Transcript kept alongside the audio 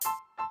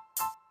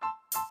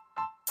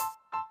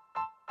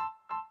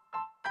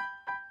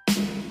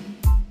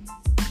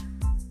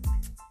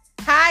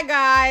Hi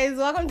guys,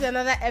 welcome to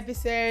another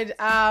episode.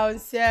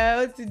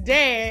 So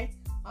today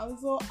I'm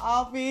so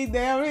happy.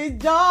 There is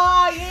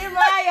joy in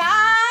my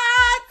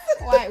heart.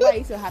 Why are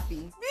you so happy?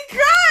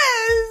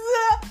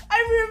 Because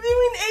I'm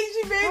reviewing AG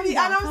Baby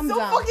and I'm so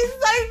fucking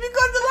excited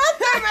because the last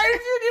time I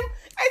reviewed him,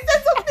 I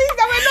said some things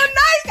that were not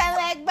nice.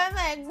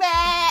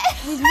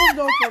 We've moved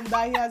on from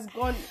that. He has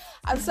gone.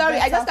 I'm sorry,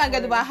 I just can't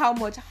get over how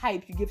much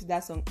hype you give to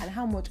that song and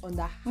how much on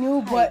that.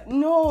 No, but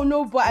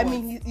I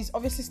mean, he's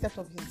obviously stepped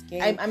up his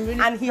game. I'm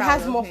really and he proud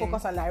has of more him.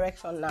 focus and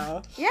direction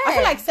now. Yeah, I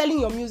feel like selling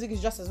your music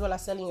is just as well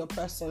as selling your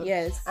person.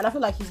 Yes, and I feel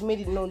like he's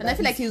made it known. And that I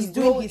feel like he's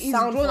doing his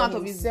sound grown out for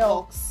of his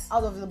himself, box.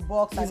 out of the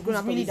box. He's grown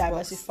out really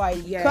diversified.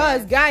 Yeah.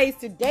 Because guys,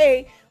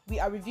 today we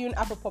are reviewing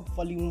AfroPop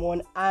Volume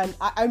 1, and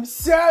I'm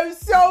so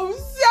fucking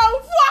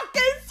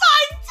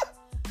psyched.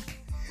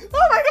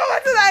 Oh my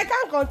god, I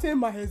can't contain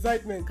my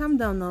excitement. Calm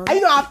down now. Are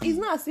you not happy? It's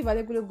not as if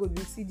Adekunle Gold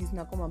will see this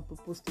now come and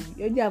propose to you.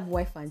 You already have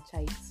wife and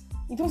child.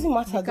 It doesn't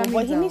matter though,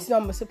 but he needs to know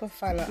I'm a super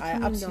fan and I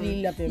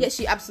absolutely love him. Yeah,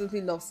 she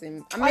absolutely loves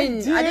him. I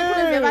mean,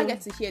 Adekunle never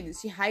get to hear this.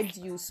 She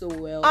hyped you so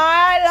well.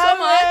 I love so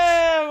much.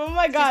 him. Oh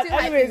my god.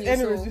 Anyways,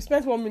 so. we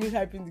spent 1 minute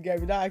hyping the guy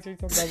without actually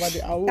talking about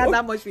the album. That's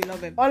how much we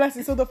love him.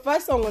 Honestly, so the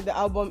first song on the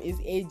album is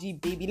AG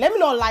Baby. Let me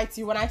not lie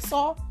to you. When I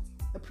saw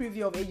the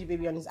preview of AG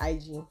Baby on his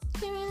IG,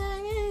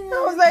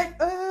 I was like,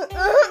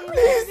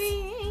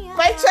 please,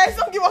 my chest,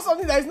 don't give us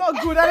something that is not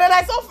good. And then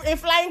I saw a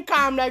flying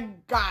car. I'm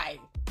like, guy,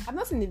 I've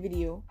not seen the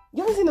video.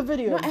 you haven't seen the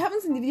video? No, I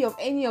haven't seen the video of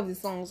any of the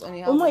songs on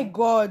the Oh album. my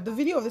god, the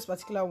video of this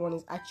particular one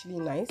is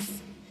actually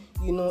nice.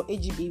 You know,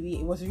 AG Baby,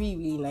 it was really,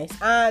 really nice.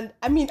 And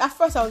I mean, at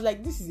first I was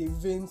like, this is a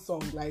vain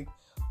song. Like,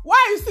 why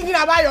are you singing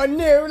about your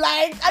name?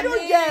 Like, I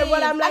don't get it,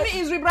 but I'm like, I mean,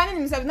 he's rebranding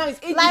himself now. It's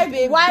AG like,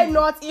 Baby. why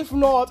not? If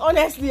not,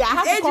 honestly, I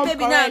have to AG come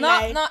Baby correct, now,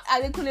 like, not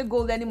Adekunle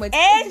Gold anymore. It's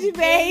AG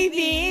Baby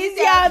is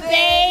your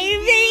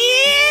baby.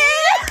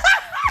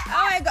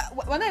 Oh my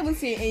god, we're not even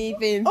saying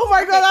anything. Oh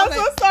my god, I'm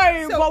so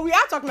sorry. But we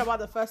are talking about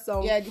the first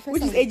song, Yeah, the first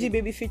which song is AG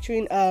Baby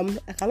featuring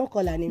I cannot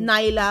call her name.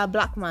 Nyla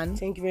Blackman.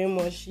 Thank you very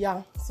much.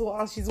 Yeah.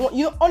 So she's one.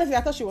 You know, honestly,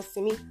 I thought she was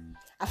Simi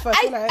at first.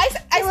 I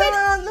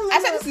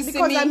said this is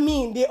because Simi. I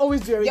mean they always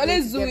do They everything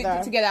always zoom together.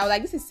 it together. I was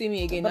like, this is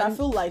Simi again. But I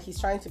feel like he's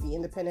trying to be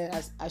independent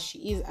as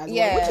she is as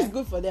Yeah. well, which is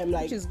good for them.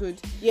 Like, which is good.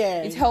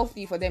 yeah, It's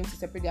healthy for them to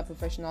separate their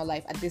professional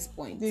life at this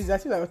point. This I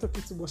feel like we're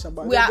talking too much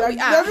about. We are.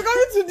 They're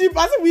becoming too deep.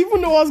 I think we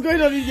even know what's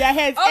going on in their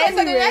heads. Oh, so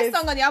the Anyways, next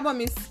song on the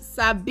album is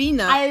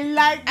Sabina.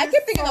 I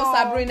keep thinking of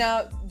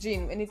Sabrina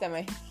Jean anytime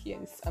I hear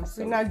this. I'm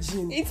sorry. Sabrina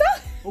Jean. It's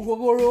a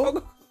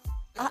Ogogoro.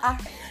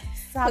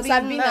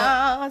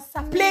 Sabina.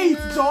 Play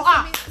it, Joe.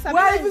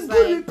 Why if it's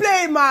good, we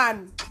play,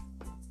 man.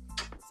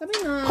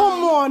 Sabina.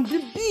 Come on,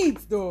 the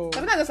beat, though.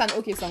 Sabina is just an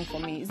okay song for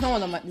me. It's not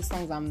one of the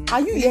songs I'm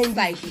Are you hearing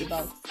excited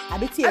about. I I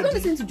don't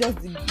listen to just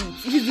the beat.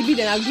 If it's the beat,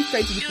 then I'll give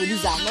credit to the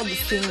producer, not the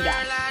singer.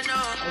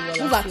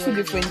 Those are two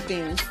different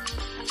things.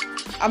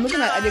 I'm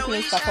looking at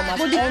Adekunle's performance.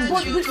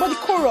 But the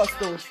chorus,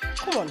 though.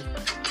 Come on.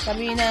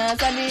 Sabina. Yes.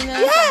 Sabina.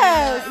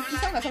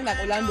 It's a song like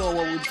Orlando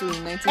would do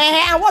in 1960.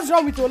 And what's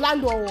wrong with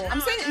Orlando? I'm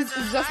saying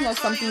it's just not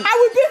something. I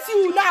will beat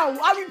you now.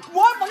 I will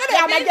forget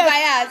that I'm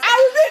biased. I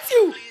will beat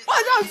you.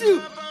 What's wrong with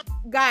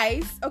you?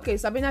 Guys, okay,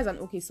 Sabina is an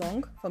okay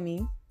song for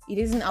me. It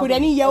isn't out Could of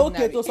any the year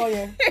ordinary. okay to song,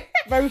 yeah?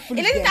 Very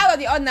foolish. It isn't out of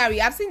the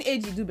ordinary. I've seen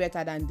AG do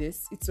better than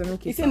this. It's an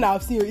okay He song. said, now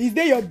I've seen you. Is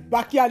there your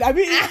backyard? I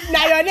mean,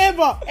 now your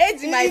neighbor.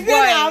 AG, my boy.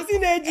 I've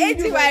seen AG.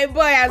 AG, my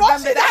boy, has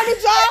done better.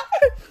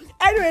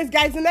 Anyways,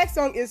 guys, the next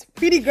song is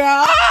Pretty Girl.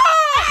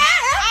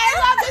 I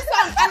love this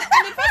song.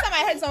 And the first time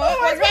I heard song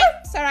was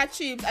when Sarah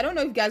Chips. I don't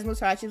know if you guys know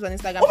Sarah Chips on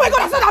Instagram. Oh my god,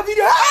 I saw that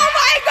video. Oh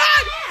my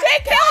god! They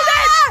killed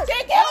it!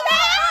 They killed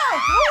it!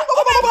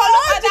 Oh my god,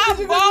 look at that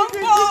bumbo!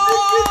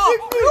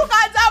 Look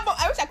at that bumbo!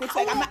 I wish I could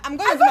twerk. I'm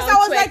going to do my own I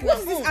was twerk like, now.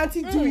 what's this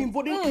auntie doing?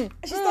 But then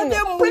she started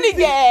moving. Pretty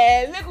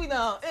girl, look me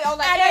now. I was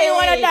like, I know you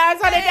wanna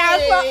dance on the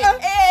dance floor.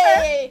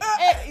 Hey.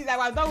 He's like,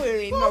 I'm done with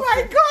it. Oh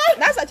my god.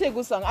 That's actually a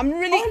good song. I'm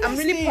really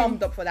Honestly.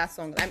 pumped up for that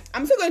song.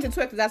 I'm still going to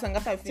twerk to that song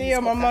after I finish. Say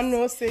your this mama podcast.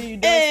 knows, say you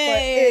dance for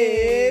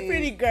hey,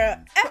 Pretty Girl.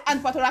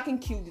 And Puerto Rican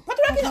killed it.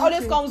 Puerto Rican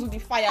always comes with the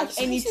fire on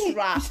any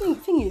track. You see, the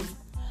thing is,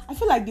 I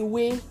feel like the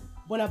way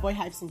Burna Boy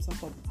hypes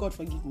himself up, God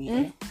forgive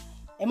me,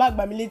 Emma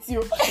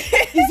Gbamiletio,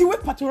 is the way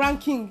Patoran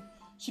King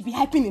should be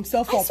hyping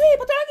himself up. I swear,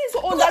 Puerto Rican is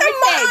so That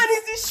underrated. man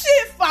is the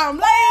shit, fam.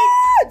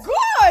 Like,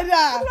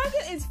 God. Puerto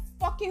Rican is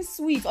fucking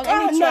sweet on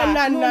Ah, any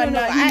track.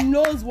 no. He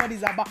knows what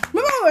he's about.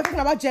 Remember when we were talking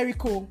about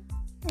Jericho?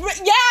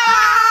 Yeah!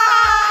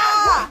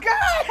 Oh,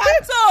 God.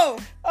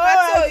 Pato!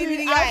 Pato, you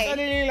really I guy.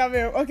 really love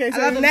him. Okay, so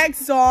love the him.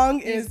 next song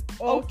is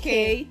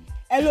Okay.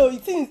 Hello, you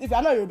think if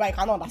you're not Yoruba, you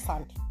cannot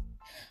understand.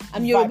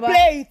 I'm Yoruba.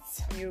 Play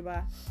it. I'm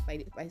Yoruba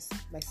by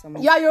some.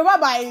 Yeah, Yoruba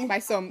by By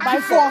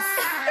force.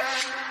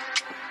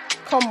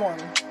 Come on.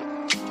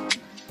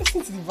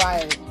 Listen to the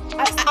vibe. I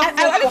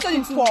always told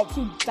you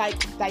to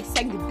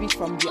dissect the beat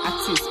from the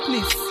artist,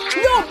 please.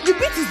 No, the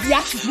beat is the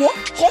artist, bro.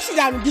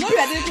 Consider the beat. No,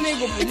 I didn't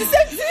go for It's the this.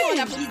 same You know thing. what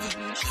happened to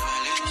the beat?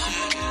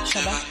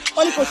 Shaba.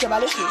 Only for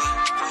Shaba, let's see.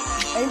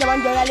 I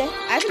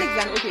feel like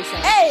it's an okay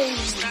song. Hey,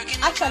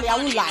 actually, I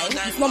won't lie.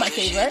 It's not my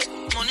favorite.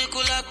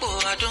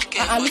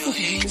 listen to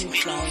the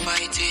lyrics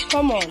now.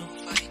 Come on.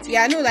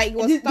 Yeah, I know, like, it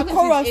was The talking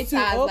chorus to his too.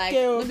 haters, like,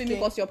 Okay, don't be okay. me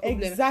cause your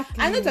problem. Exactly.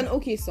 I know it's an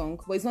okay song,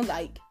 but it's not,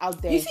 like,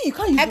 out there. You see, you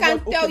can't use I the can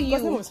word tell okay because you.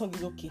 the name of the song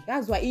is okay.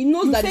 That's why he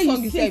knows You that say the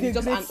song you is say it's a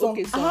just great an song.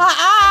 okay song.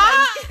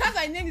 That's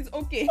why name is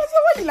okay. Why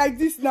you like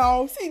this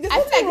now? See, there's I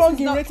feel nothing like wrong this is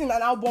in not- rating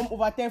an album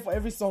over 10 for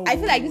every song. I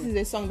feel like this is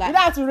a song You that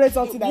don't have to rate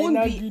something that you won't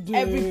not be good.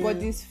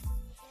 everybody's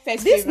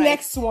first This favorite.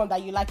 next one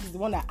that you like is the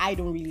one that I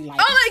don't really like.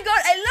 Oh my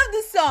god, I love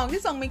this song.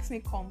 This song makes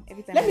me come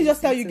every time. Let I me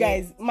just listen tell you to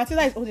guys,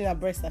 Matilda is holding her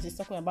breast and she's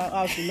talking about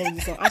how she loves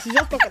this song. And she's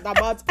just talking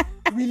about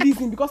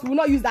releasing because we will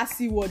not use that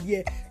C word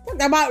here.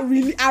 Talking about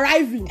really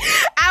arriving.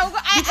 I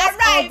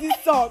Because of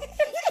this song.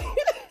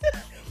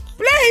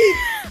 Play it.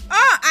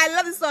 Oh, I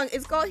love this song.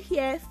 It's called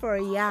Here for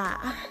Ya.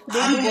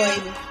 Baby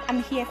boy,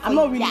 I'm here for I'm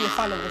not really ya. a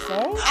fan of the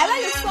song. I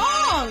like the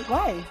song.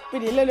 Why?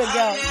 Pretty little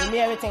girl, give me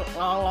everything.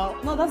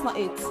 No, that's not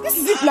it. This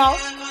is it now.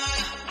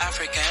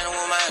 African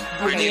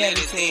woman, Give me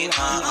everything.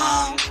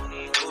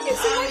 It's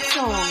a nice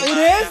song. It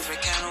is.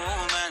 African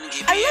woman,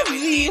 give I me love the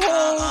everything.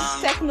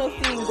 whole techno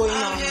thing going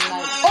on.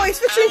 Like, Oh, it's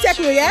featuring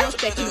techno, yeah? not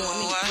techno, I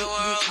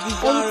mean,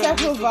 Oh,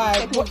 techno vibe.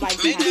 techno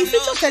vibe. Did he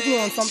feature techno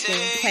on something?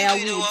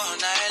 Firewood.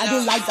 I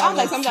don't like that. Sounds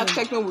like one something that too.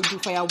 techno would do.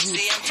 Firewood.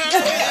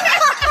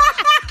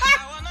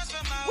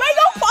 Wait,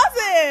 don't pause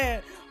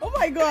it. Oh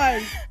my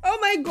god. Oh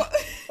my god.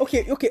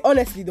 Okay,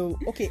 honestly though.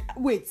 Okay,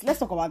 wait, let's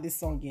talk about this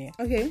song here.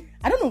 Okay.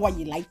 I don't know why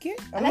you like it.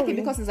 I like it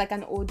because it's like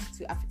an ode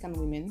to African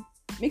women.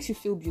 Makes you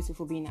feel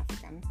beautiful being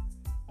African.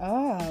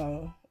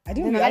 Oh, I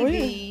didn't And I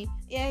really. like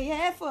the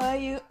yeah for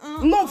you.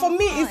 No, for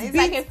me, it's beat.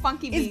 like a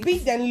funky beat. It's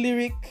beat and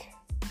lyric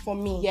for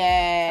me.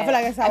 Yeah. I feel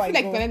like that's how I feel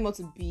like go. connect more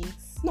to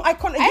beats. No, I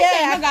can't. I'm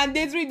Yeah. not gonna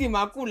date read him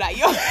cool like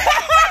yo.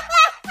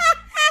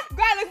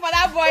 Go and look for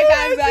that boy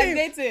and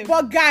date him.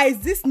 But guys,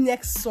 this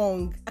next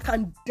song, I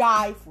can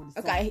die for the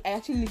song. Okay, I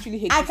actually literally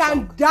hate I this can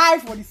song. die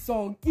for the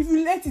song. If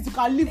you let it, you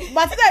can leave.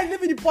 But today I'm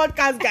leaving the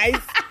podcast, guys.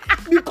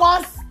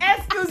 Because,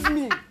 excuse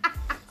me.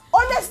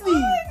 Honestly. Oh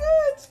my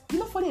god. You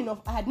know, funny enough,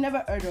 I had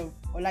never heard of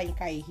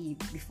Olayinka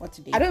Ehi before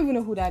today. I don't even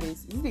know who that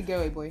is. Is it a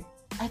girl or a boy?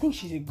 I think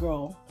she's a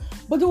girl.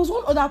 But there was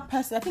one other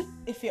person, I think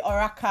Ife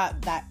Oraka,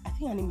 that I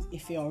think her name is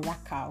Ife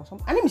Oraka or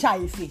something. Her name is Sha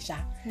Ife Sha.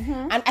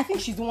 And I think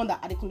she's the one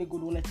that Adekunle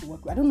Gold wanted to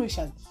work with. I don't know if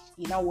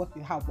he now worked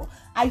with her, but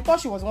I thought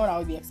she was the one I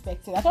would be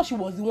expecting. I thought she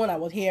was the one I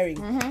was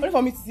hearing. Only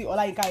for me to see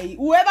Olayinka Ehi.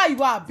 Whoever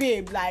you are,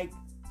 babe, like,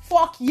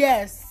 fuck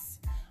yes.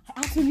 I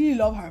absolutely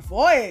love her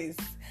voice.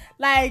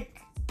 Like,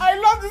 I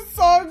love this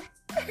song.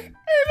 I love this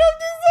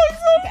song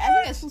so Okay, I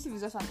think Exclusive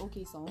is just an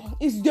okay song.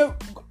 It's the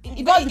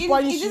it got the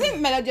point. It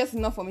isn't melodious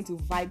enough for me to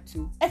vibe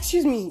to.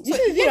 Excuse me. So You see, the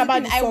thing here's about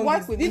the the thing, I song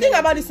work is, with the thing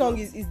about the melody, song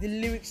but- is the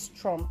lyrics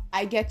strong.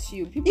 I get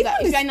you. People Even that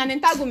if this- you're in an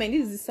entanglement,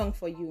 this is the song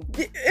for you.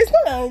 It's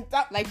not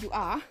an Like you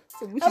are.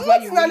 So which I'm is why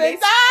not you in an relate.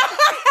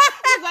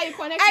 This is why you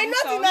connect I'm to the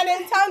not in song.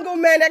 an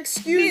entanglement.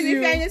 Excuse Please, if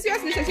you. you're in a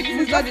serious relationship,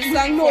 this is not the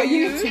song No, for you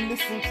you. need to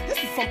listen. This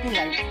is something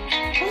like.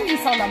 Doesn't it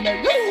sound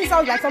American? Doesn't it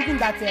sound like something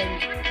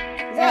that?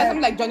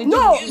 Something like Johnny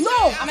No, Jones.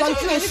 no. I'm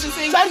actually going to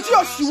sing. Santi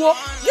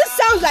Oshiwo. This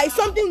sounds like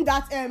something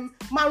that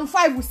Maroon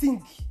 5 will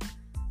sing.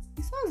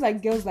 It sounds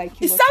like girls like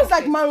you. It sounds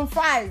like Maroon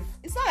 5.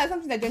 It sounds like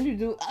something that Johnny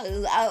do.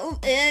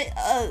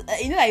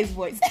 You know that his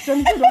voice.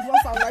 Johnny Joe does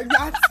not sound like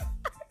that.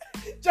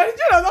 Johnny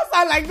Joe does not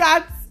sound like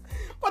that.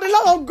 For the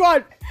love of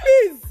God,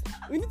 please.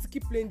 We need to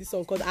keep playing this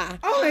song because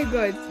Oh my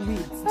god. wait,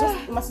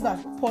 just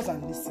Masida, pause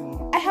and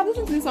listen. I have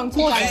listened to this song 2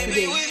 times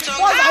today. Pause and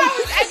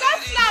listen. I got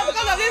slapped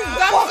because of this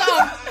dumb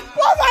song.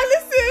 Pause and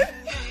listen.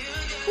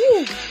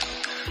 Ooh.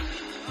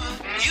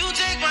 You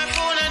take my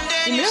phone and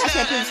then You know how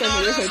to play this song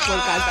for your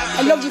podcast.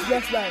 I love this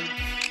next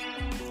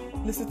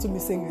line. Listen to me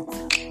sing it.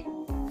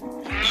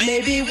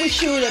 Maybe we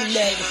should have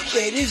never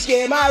played this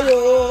game I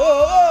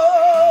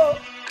wrote.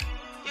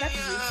 That's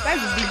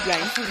a big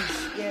line.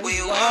 Yes.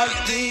 we want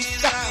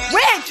this.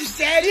 Wait, you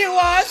said it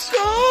was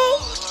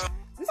cool.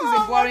 This is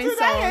a boring Matilda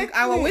song. hates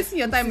And we're me. wasting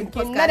your time with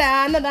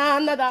podcast.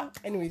 Nada.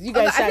 Anyways, you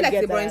Okay, guys I feel like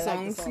get the boring that. I like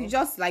the songs. song. She's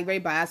just like very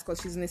biased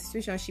because she's in a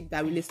situationship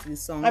that relates to the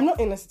song. I'm not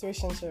in a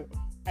situationship.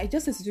 I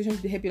just a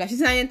situationship to help you. Like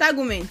she's in an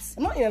entanglement.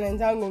 I'm not in an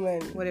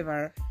entanglement.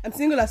 Whatever. I'm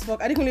single as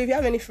fuck. I don't know if you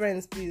have any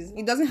friends, please.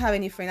 He doesn't have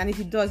any friend, and if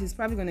he does, he's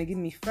probably gonna give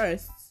me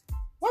first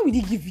Why would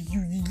he give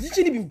you? You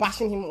literally been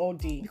bashing him all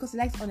day. because he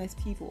likes honest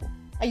people.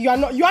 And you are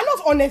not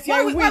honest. You Why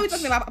are are a we witch.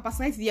 talking about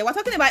personality here? We're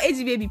talking about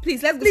AG Baby.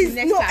 Please, let's go to Please, the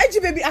next no. track. Edgy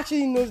Baby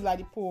actually knows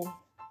Ladipo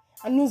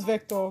and knows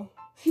Vector.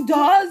 He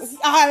does.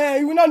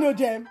 You will not know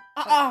them.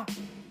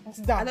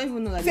 Sit down. I don't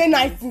even know that. Say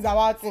nice things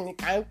about him. You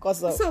can't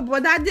cuss up. So,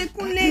 but that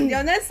Adekunle,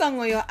 the next song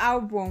on your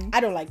album, I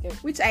don't like it.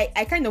 which I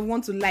kind of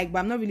want to like, but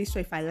I'm not really sure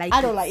if I like it.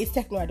 I don't like it's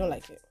techno. I don't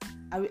like it.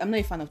 I'm not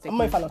a fan of techno. I'm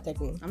not a fan of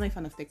techno. I'm not a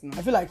fan of techno.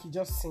 I feel like he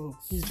just sings.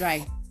 He's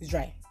dry. He's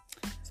dry.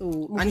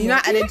 So, and you know,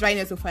 added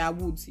dryness to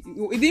firewood.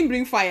 It didn't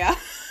bring fire.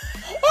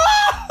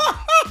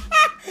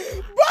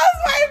 Buzz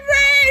my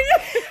brain.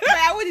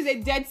 Yallllllll is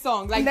a dead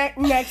song. Like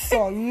next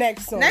song.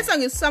 next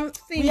song is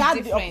something we had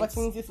different. the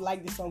opportunity to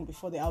like the song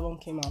before the album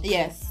came out.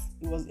 Yes.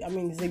 So it was, I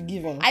mean, it's a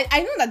given.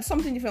 I know that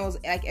something different was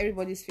like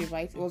everybody's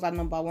favorite. It was at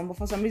number 1, but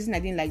for some reason I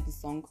didn't like the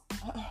song.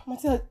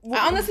 Matilda,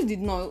 I honestly did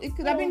not. It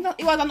could have been.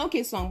 It was an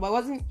okay song, but it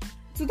wasn't.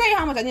 To tell you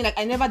how much I didn't like,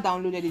 I never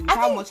downloaded it.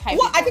 How much hype?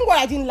 I think what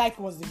I didn't like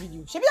was the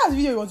video. Shebida's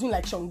video, he was doing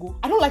like Shango.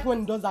 I don't like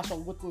when he does that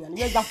Shango thing and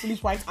he wears that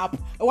foolish white cap.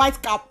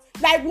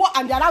 Like what?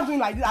 And they're not doing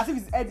like this as if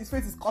his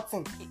face is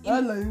cutting.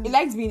 He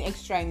likes being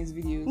extra in his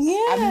videos.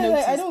 Yeah, I've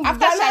noticed. I don't.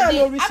 After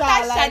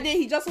Sade,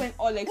 he just went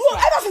all extra. No,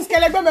 ever since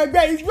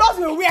Kelebe, he's just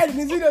been weird in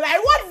his video.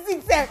 Like what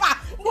is it?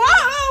 What? We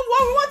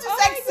want you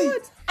sexy.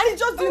 And he's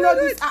just doing all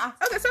this.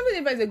 Okay, Something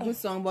Different is a good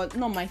song, but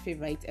not my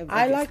favorite ever.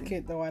 I like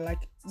it though. I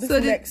like it. So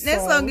the next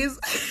song is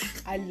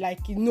I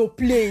like it. No,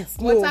 play it.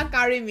 No. Water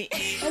Carry Me. I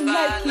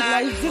like it.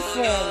 Like it's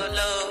different.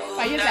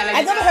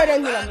 I never heard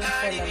anything like this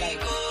before. Like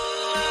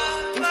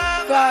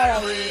it's far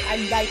away. I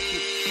like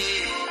it.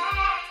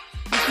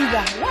 You see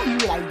that? Why do you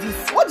like this?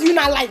 What do you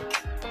not like?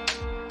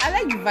 I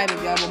like the vibe of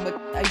the album, but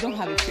I don't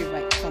have a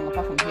favorite song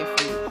apart from Here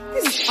For You.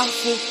 This is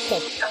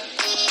AfroPop.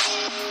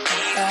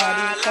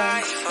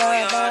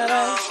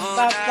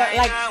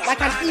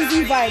 Like an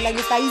easy vibe, like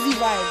Mr. Easy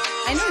vibe.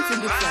 I know it's a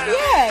good song.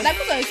 Yeah. Like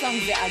most of the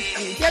songs they are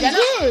good. They're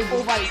good. Not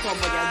over the top,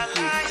 but they're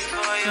good.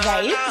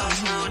 Right?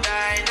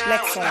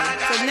 Next song.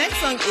 So the next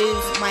song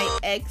is My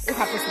Ex. It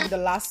happens to be the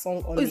last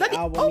song on is the that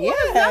album. Oh, yeah.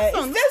 that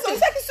song.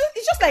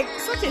 It's just like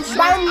Such a short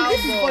bam, album.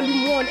 this is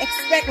volume 1.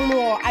 Expect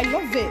more. I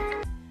love it.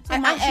 So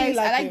My Ex,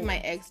 I like it. My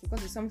Ex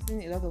because it's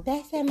something a lot of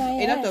That's my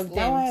a lot of them.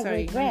 now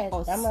Sorry, regret.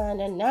 us.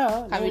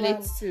 No, can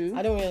relate to.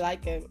 I don't really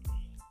like it.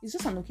 It's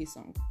just an okay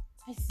song.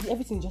 I see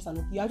everything is just an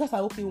okay. You're just an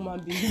okay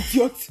woman being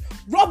idiot.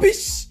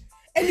 Rubbish.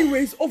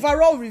 Anyways,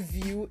 overall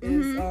review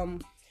is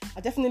I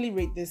definitely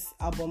rate this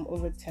album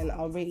over 10.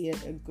 I'll rate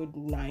it a good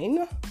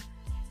 9.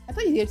 I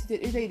thought you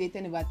did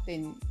 10 over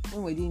 10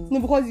 when we didn't. No,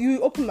 because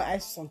you opened my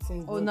eyes to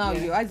something. Oh, now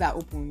your eyes are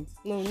opened.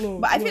 No.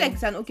 But I feel like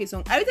it's an okay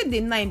song. I rated the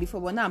 9 before,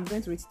 but now I'm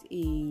going to rate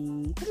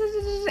it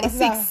a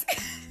 6.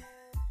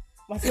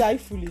 Matilda, are you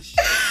foolish?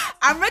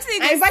 I'm rating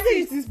it. I invited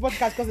you to this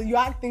podcast because you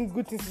have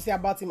good things to say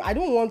about him. I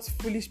don't want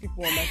foolish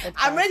people on my podcast.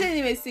 I'm rating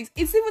him a 6.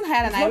 It's even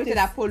higher than I rated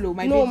Apollo.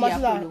 My baby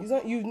Apollo. It's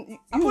not you.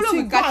 Apollo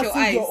see, will catch your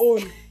eyes. Your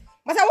own.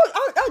 Matilda,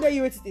 how dare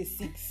you rate it a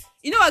 6?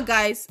 You know what,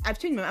 guys? I've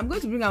changed my. I'm going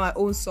to bring out my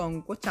own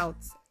song. Watch out.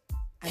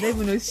 I don't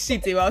even know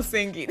shit about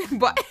singing,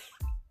 but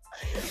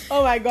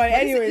oh my god.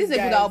 Anyways, this is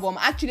a good album.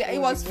 Actually, it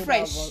was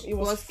fresh. Album.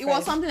 It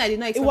was something I did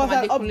not expect. It was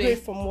an upgrade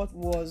from what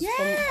was.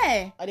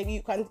 Yeah. I think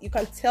you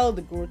can tell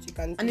the growth. You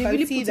can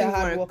really see the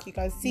hard work. You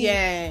can see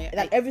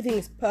that everything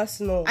is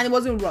personal. And it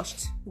wasn't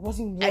rushed. It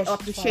wasn't rushed. I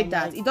appreciate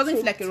that. It doesn't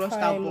feel like a rushed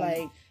album.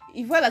 Like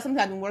it felt like something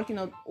I'd been working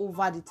on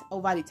over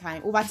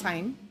time,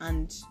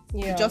 and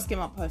it just came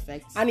out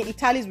perfect. And it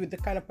tallies with the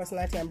kind of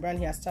personality and brand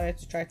he has started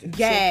to try to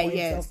shape for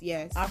himself.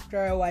 Yes. After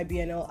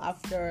YBNL,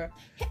 after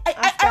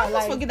I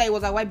almost forget that it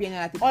was a YBNL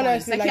at the point.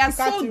 Honestly, he has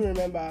so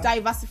remember.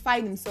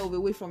 diversified himself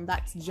away from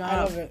that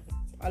genre.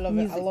 I love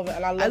it.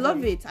 And I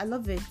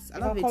love it.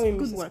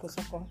 Good work.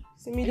 Kosoko.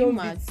 See me, don't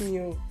beat me.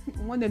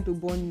 I want them to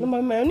burn you.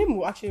 No, my name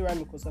will actually rhyme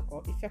with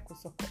Kosoko. Ife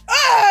Kosoko.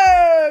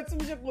 Hey!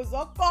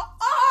 Kosoko.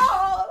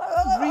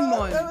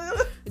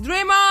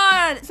 Dream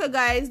on. So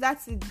guys,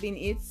 that's been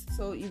it.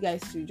 So you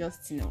guys should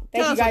just thank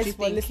you guys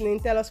for listening.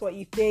 Tell us what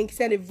you think.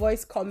 Send a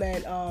voice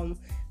comment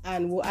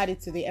and we'll add it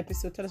to the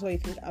episode. Tell us what you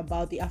think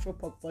about the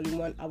AfroPop Volume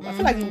 1 album. I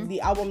feel like the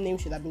album name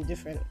should have been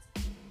different.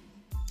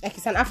 Like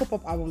it's an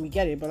AfroPop album, we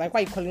get it, but like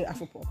why are you calling it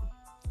AfroPop?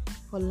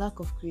 For lack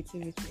of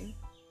creativity.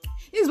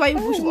 This is why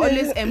people should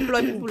always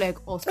employ people like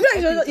us. You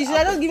should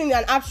have just given it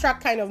an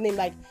abstract kind of name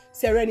like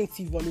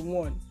Serenity Volume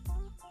 1.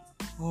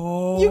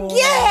 Oh, you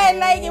get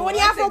like when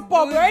you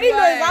AfroPop, you already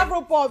know it's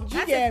AfroPop.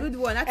 That's a good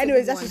one.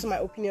 Anyways, that's just my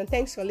opinion.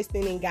 Thanks for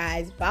listening,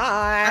 guys.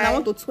 Bye. And I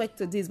want to twerk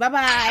to this. Bye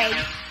bye.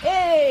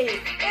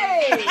 Hey.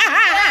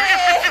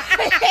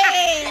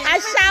 I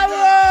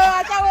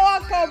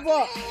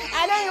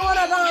know you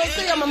wanna dance.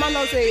 Say your mama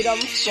not say you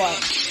don't spoil.